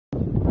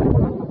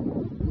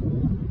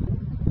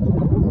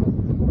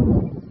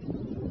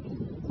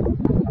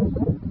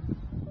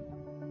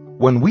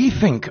When we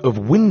think of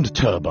wind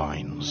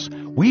turbines,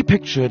 we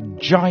picture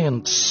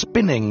giant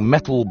spinning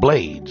metal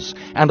blades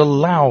and a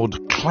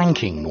loud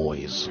clanking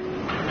noise.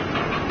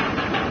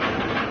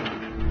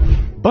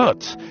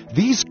 But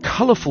these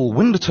colourful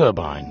wind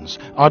turbines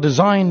are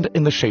designed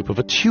in the shape of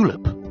a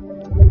tulip.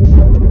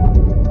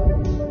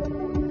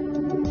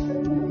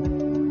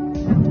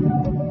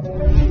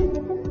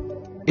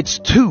 Its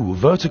two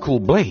vertical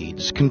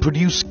blades can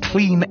produce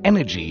clean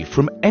energy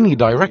from any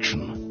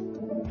direction.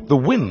 The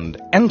wind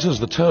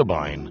enters the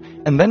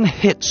turbine and then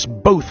hits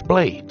both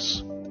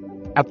blades.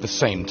 At the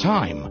same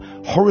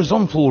time,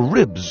 horizontal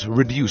ribs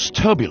reduce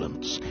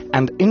turbulence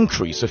and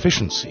increase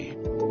efficiency.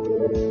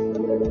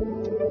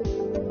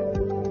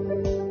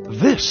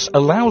 This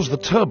allows the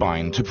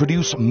turbine to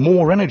produce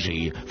more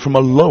energy from a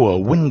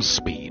lower wind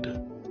speed.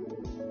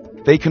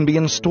 They can be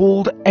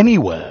installed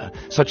anywhere,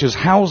 such as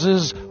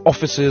houses,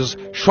 offices,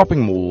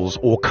 shopping malls,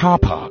 or car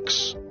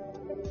parks.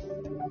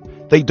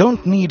 They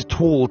don't need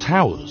tall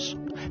towers,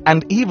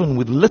 and even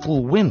with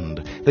little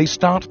wind, they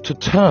start to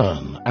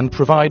turn and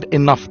provide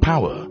enough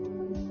power.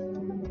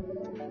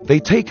 They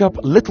take up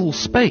little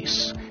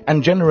space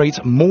and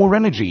generate more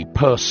energy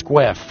per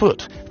square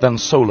foot than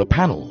solar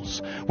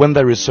panels when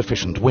there is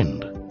sufficient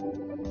wind.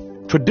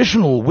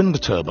 Traditional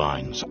wind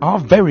turbines are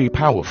very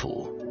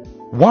powerful.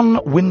 One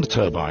wind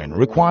turbine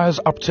requires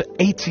up to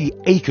 80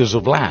 acres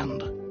of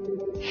land.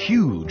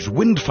 Huge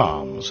wind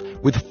farms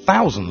with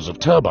thousands of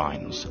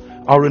turbines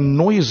are a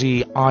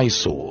noisy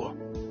eyesore,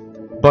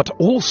 but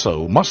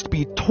also must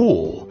be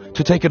tall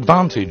to take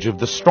advantage of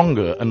the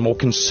stronger and more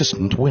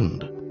consistent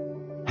wind.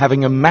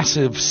 Having a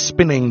massive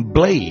spinning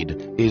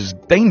blade is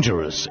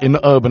dangerous in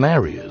urban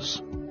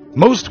areas.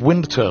 Most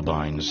wind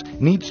turbines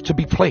need to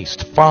be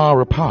placed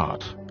far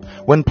apart.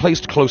 When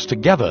placed close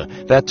together,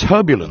 their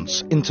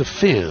turbulence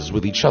interferes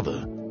with each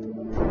other.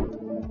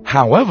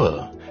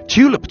 However,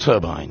 tulip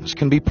turbines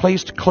can be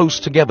placed close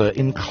together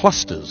in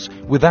clusters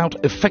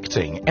without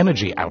affecting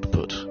energy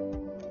output.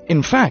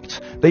 In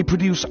fact, they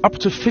produce up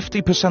to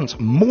 50%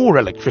 more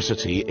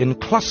electricity in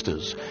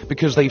clusters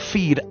because they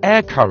feed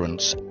air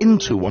currents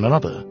into one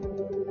another.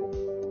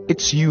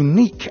 Its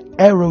unique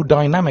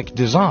aerodynamic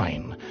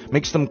design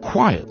makes them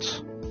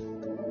quiet.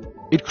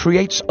 It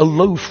creates a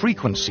low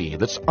frequency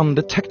that's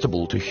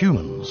undetectable to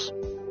humans.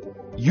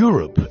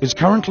 Europe is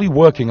currently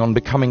working on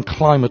becoming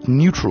climate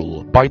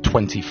neutral by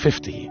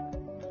 2050.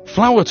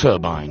 Flower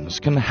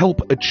turbines can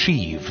help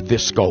achieve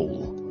this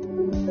goal.